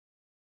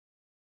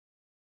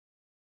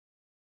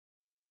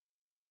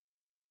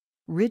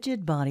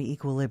Rigid body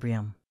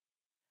equilibrium.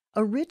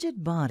 A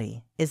rigid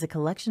body is a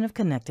collection of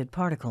connected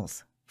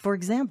particles. For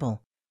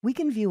example, we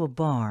can view a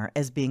bar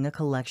as being a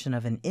collection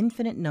of an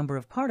infinite number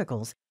of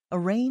particles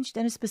arranged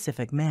in a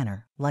specific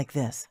manner, like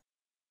this.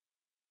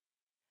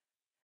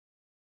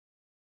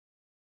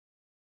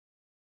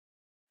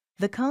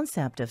 The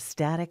concept of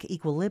static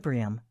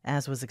equilibrium,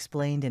 as was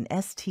explained in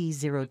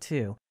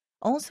ST02,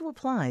 also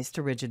applies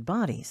to rigid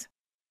bodies.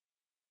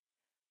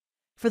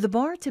 For the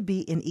bar to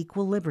be in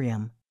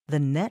equilibrium, the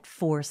net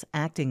force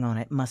acting on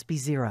it must be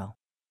zero.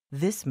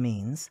 This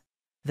means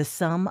the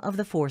sum of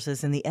the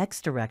forces in the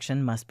x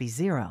direction must be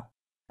zero.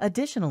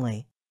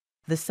 Additionally,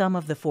 the sum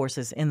of the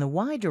forces in the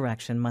y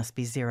direction must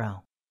be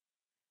zero.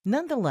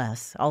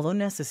 Nonetheless, although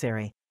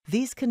necessary,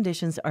 these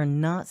conditions are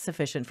not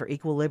sufficient for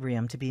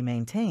equilibrium to be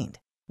maintained.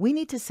 We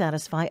need to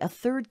satisfy a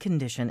third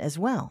condition as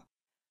well.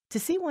 To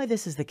see why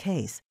this is the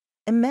case,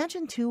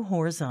 imagine two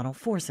horizontal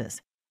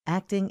forces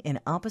acting in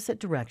opposite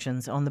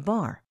directions on the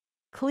bar.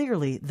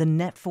 Clearly, the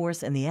net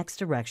force in the x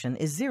direction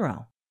is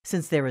zero.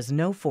 Since there is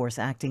no force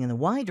acting in the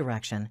y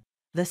direction,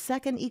 the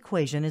second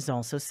equation is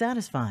also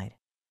satisfied.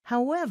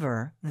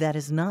 However, that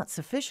is not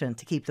sufficient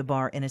to keep the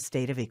bar in a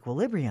state of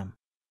equilibrium.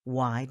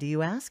 Why, do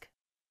you ask?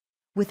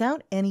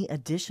 Without any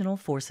additional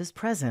forces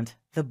present,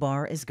 the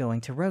bar is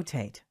going to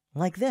rotate,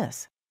 like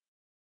this.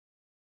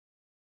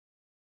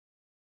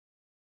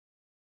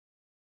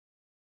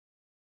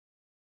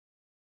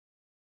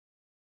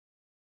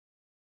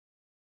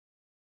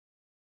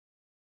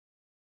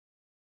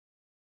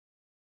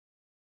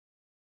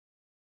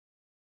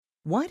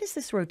 Why does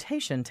this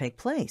rotation take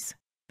place?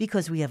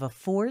 Because we have a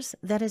force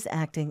that is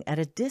acting at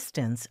a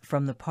distance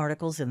from the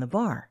particles in the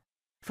bar.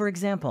 For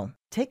example,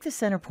 take the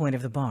center point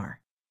of the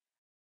bar.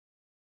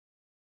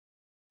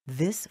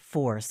 This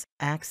force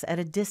acts at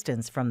a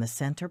distance from the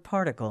center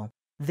particle,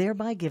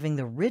 thereby giving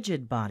the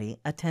rigid body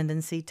a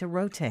tendency to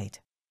rotate.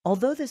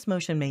 Although this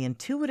motion may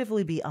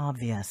intuitively be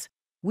obvious,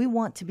 we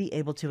want to be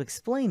able to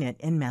explain it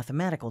in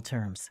mathematical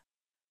terms.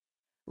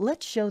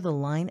 Let's show the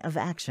line of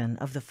action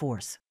of the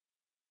force.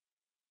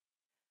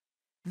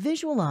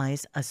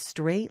 Visualize a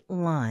straight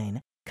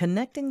line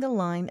connecting the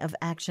line of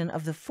action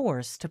of the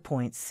force to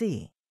point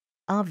C.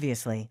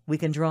 Obviously, we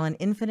can draw an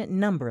infinite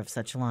number of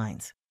such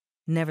lines.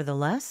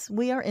 Nevertheless,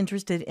 we are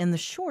interested in the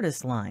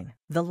shortest line,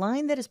 the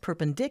line that is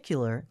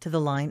perpendicular to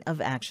the line of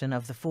action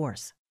of the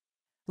force.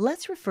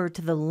 Let's refer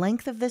to the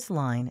length of this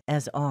line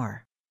as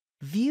r.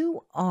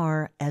 View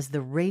r as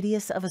the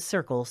radius of a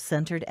circle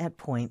centered at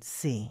point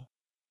C.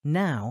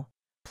 Now,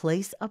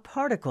 place a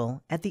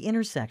particle at the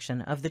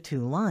intersection of the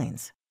two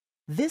lines.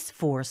 This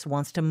force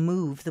wants to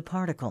move the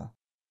particle.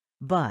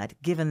 But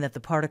given that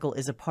the particle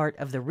is a part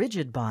of the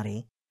rigid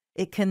body,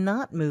 it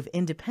cannot move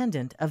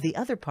independent of the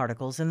other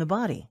particles in the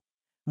body.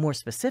 More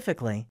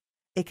specifically,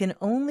 it can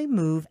only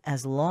move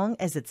as long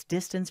as its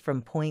distance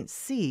from point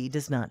C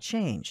does not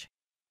change.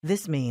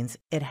 This means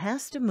it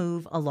has to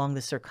move along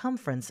the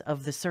circumference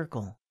of the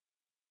circle.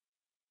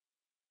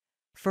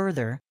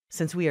 Further,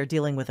 since we are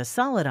dealing with a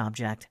solid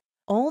object,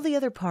 all the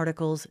other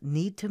particles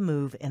need to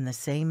move in the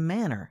same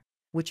manner,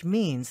 which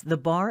means the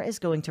bar is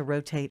going to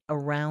rotate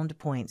around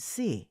point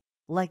C,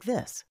 like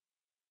this.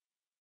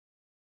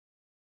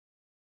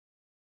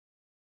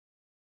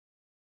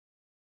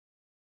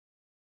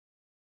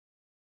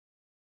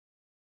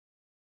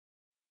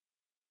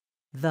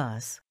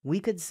 Thus, we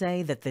could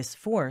say that this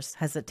force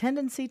has a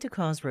tendency to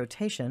cause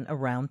rotation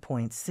around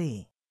point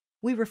C.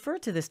 We refer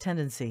to this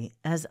tendency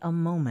as a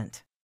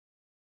moment.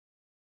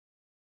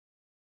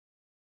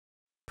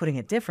 Putting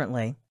it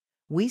differently,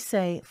 we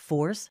say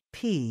force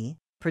P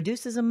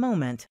produces a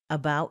moment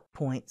about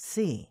point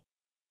C.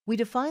 We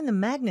define the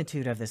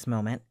magnitude of this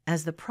moment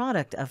as the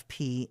product of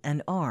P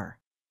and R.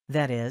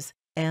 That is,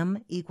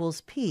 M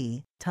equals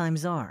P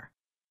times R.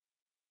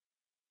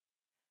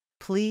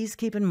 Please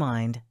keep in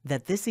mind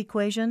that this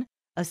equation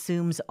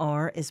assumes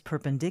R is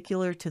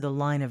perpendicular to the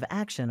line of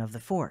action of the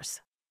force.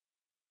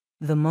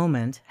 The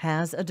moment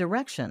has a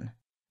direction.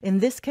 In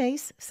this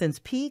case, since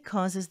P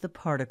causes the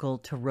particle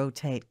to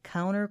rotate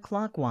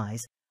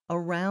counterclockwise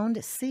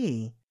around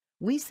C,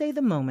 we say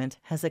the moment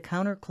has a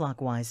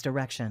counterclockwise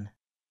direction.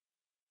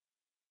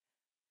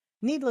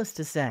 Needless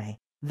to say,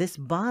 this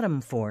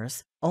bottom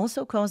force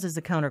also causes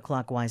a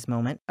counterclockwise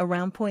moment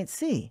around point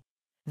C.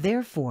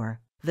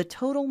 Therefore, the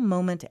total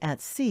moment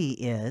at C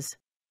is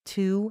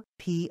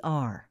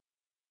 2pr.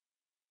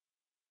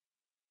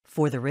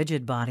 For the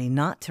rigid body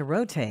not to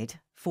rotate,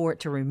 for it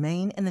to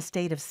remain in the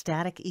state of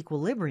static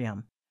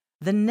equilibrium,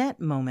 the net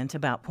moment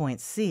about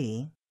point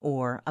C,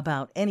 or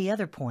about any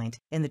other point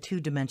in the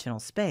two-dimensional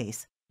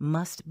space,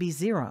 must be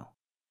zero.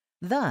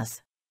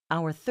 Thus,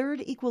 our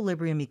third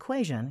equilibrium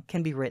equation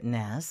can be written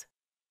as.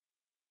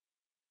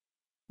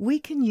 We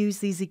can use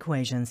these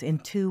equations in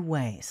two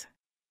ways.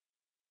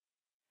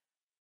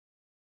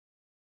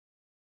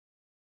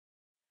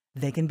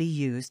 They can be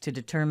used to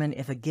determine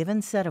if a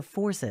given set of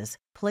forces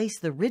place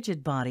the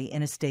rigid body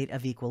in a state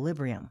of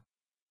equilibrium.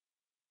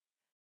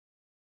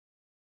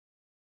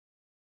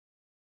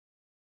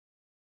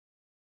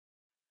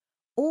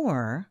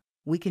 Or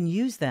we can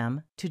use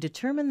them to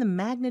determine the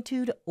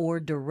magnitude or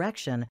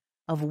direction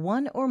of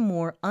one or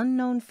more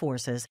unknown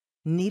forces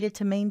needed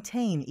to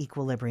maintain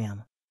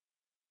equilibrium.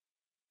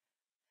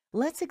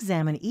 Let's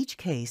examine each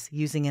case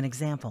using an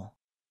example.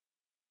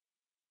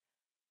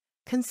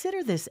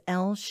 Consider this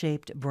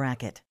L-shaped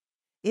bracket.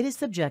 It is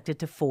subjected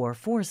to 4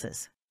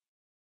 forces.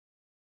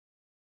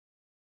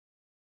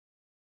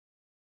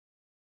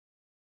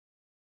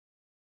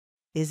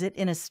 Is it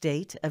in a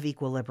state of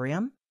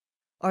equilibrium?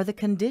 Are the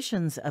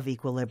conditions of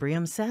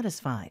equilibrium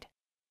satisfied?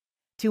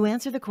 To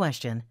answer the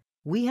question,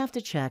 we have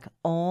to check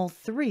all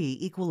 3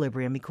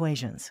 equilibrium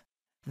equations.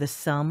 The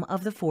sum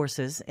of the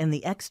forces in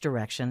the x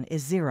direction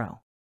is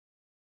 0.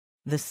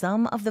 The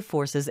sum of the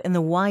forces in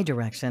the y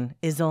direction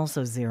is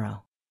also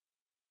 0.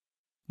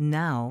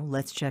 Now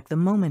let's check the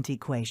moment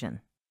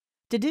equation.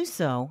 To do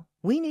so,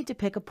 we need to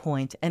pick a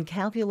point and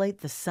calculate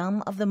the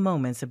sum of the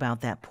moments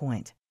about that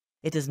point.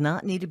 It does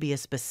not need to be a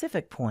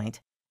specific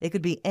point. It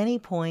could be any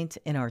point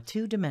in our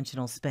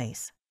 2-dimensional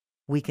space.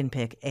 We can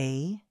pick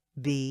A,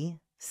 B,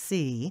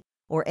 C,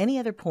 or any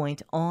other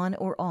point on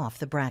or off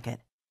the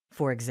bracket.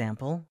 For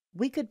example,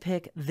 we could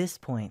pick this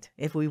point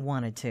if we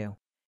wanted to.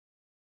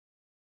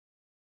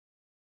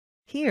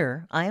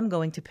 Here, I am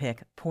going to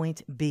pick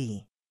point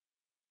B.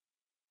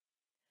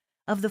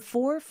 Of the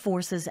 4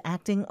 forces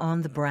acting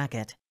on the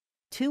bracket,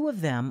 2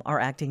 of them are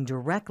acting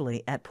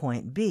directly at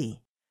point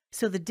B.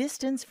 So the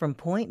distance from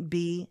point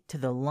B to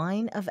the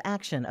line of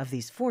action of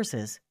these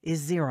forces is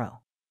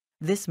 0.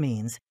 This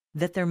means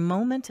that their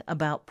moment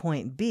about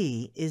point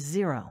B is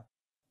 0.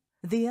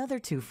 The other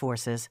 2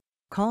 forces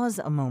cause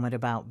a moment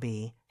about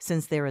B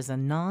since there is a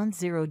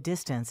non-zero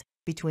distance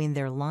between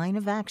their line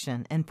of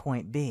action and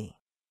point B.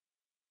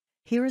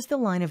 Here is the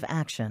line of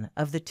action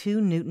of the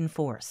 2 Newton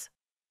force.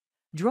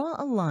 Draw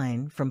a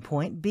line from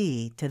point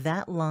B to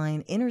that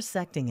line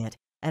intersecting it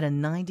at a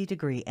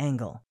 90-degree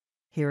angle.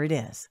 Here it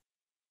is.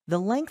 The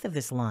length of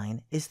this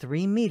line is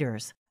 3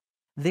 meters.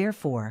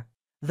 Therefore,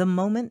 the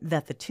moment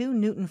that the 2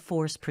 Newton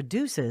force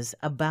produces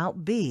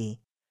about B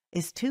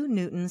is 2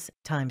 newtons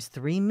times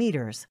 3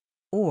 meters,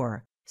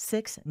 or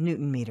 6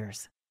 Newton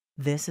meters.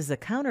 This is a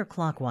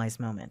counterclockwise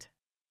moment.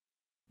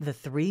 The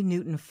 3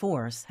 Newton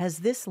force has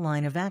this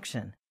line of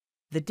action.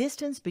 The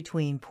distance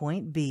between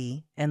point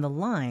B and the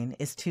line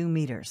is 2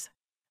 meters.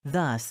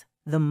 Thus,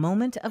 the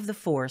moment of the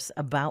force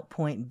about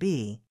point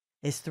B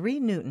is 3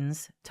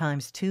 newtons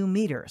times 2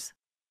 meters,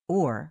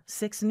 or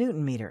 6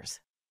 Newton meters.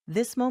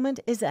 This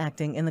moment is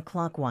acting in the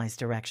clockwise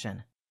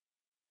direction.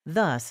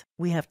 Thus,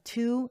 we have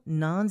 2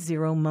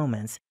 non-zero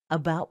moments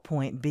about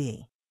point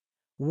B.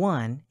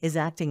 One is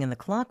acting in the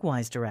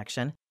clockwise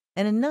direction,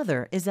 and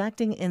another is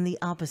acting in the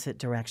opposite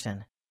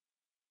direction.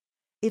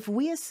 If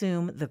we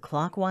assume the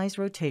clockwise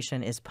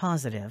rotation is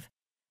positive,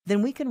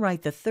 then we can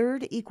write the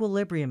third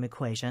equilibrium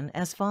equation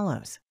as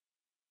follows.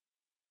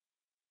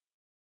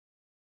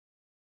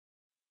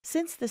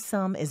 Since the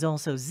sum is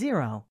also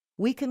 0,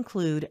 we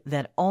conclude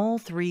that all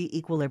 3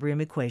 equilibrium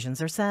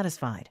equations are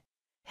satisfied.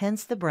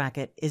 Hence, the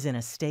bracket is in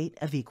a state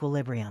of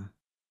equilibrium.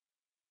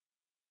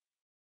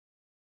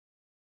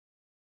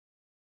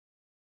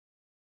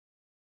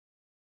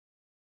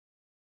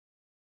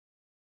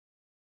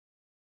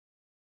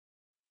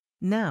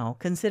 Now,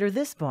 consider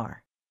this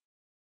bar.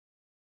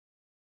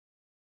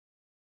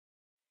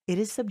 It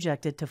is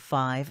subjected to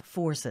 5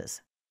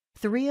 forces,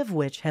 3 of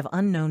which have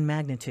unknown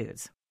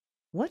magnitudes.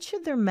 What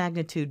should their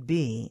magnitude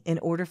be in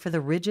order for the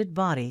rigid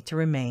body to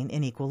remain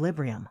in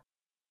equilibrium?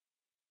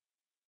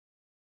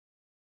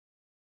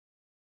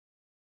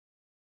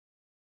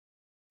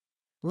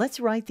 Let's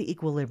write the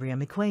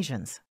equilibrium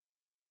equations.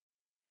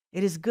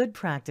 It is good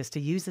practice to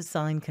use a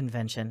sign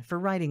convention for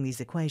writing these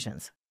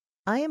equations.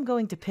 I am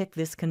going to pick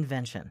this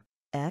convention.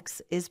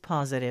 X is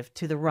positive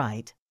to the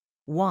right,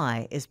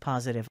 Y is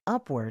positive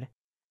upward,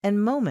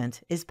 and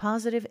moment is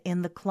positive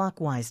in the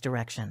clockwise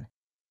direction.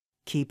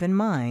 Keep in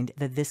mind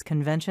that this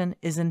convention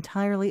is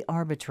entirely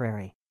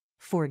arbitrary.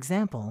 For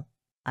example,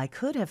 I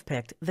could have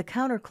picked the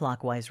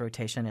counterclockwise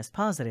rotation as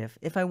positive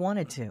if I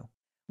wanted to.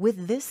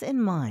 With this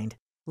in mind,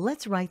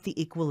 let's write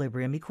the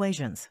equilibrium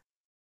equations.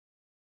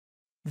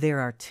 There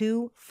are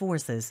 2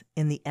 forces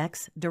in the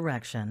x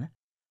direction,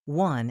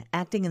 one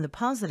acting in the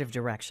positive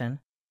direction,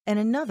 and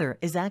another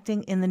is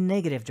acting in the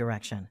negative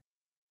direction.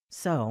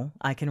 So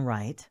I can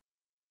write,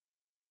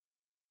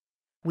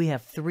 we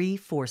have 3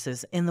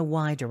 forces in the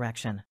y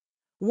direction.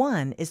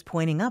 1 is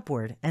pointing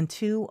upward and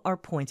 2 are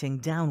pointing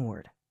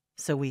downward.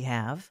 So we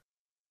have.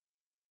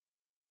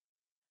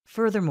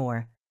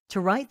 Furthermore, to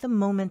write the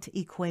moment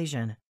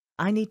equation,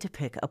 I need to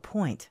pick a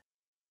point.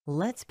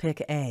 Let's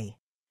pick A.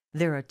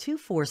 There are 2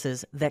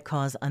 forces that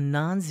cause a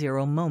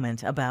non-zero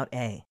moment about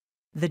A.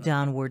 The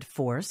downward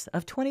force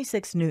of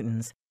 26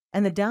 newtons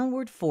and the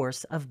downward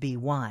force of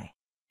By.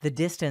 The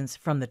distance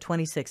from the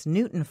 26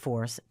 Newton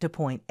force to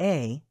point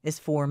A is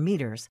 4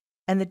 meters,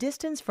 and the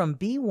distance from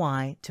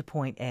By to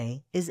point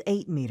A is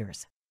 8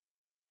 meters.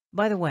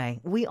 By the way,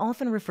 we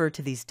often refer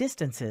to these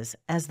distances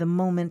as the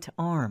moment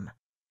arm.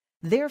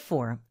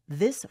 Therefore,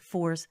 this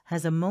force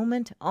has a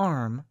moment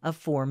arm of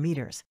 4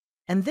 meters,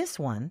 and this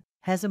one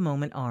has a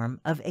moment arm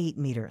of 8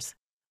 meters.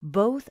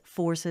 Both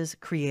forces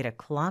create a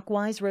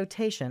clockwise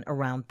rotation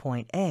around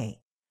point A,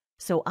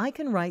 so I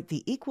can write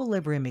the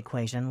equilibrium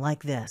equation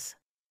like this.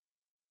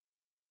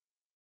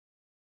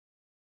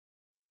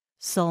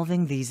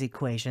 Solving these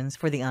equations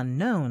for the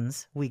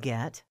unknowns, we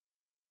get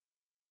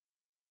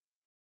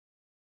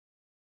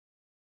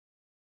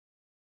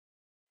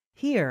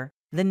here,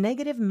 the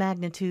negative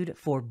magnitude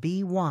for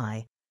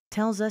By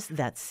tells us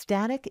that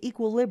static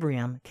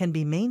equilibrium can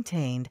be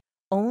maintained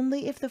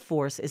only if the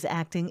force is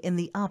acting in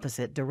the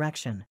opposite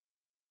direction.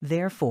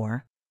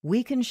 Therefore,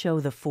 we can show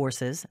the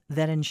forces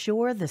that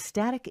ensure the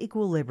static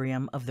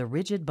equilibrium of the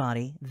rigid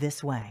body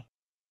this way.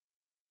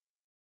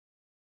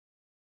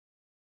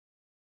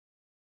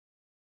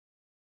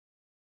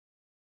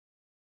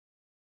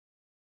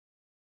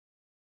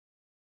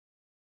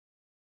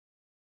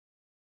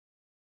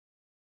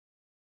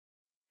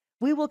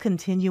 We will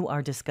continue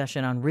our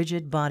discussion on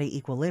rigid body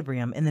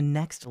equilibrium in the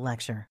next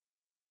lecture.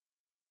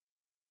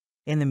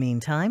 In the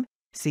meantime,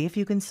 see if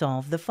you can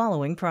solve the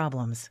following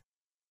problems.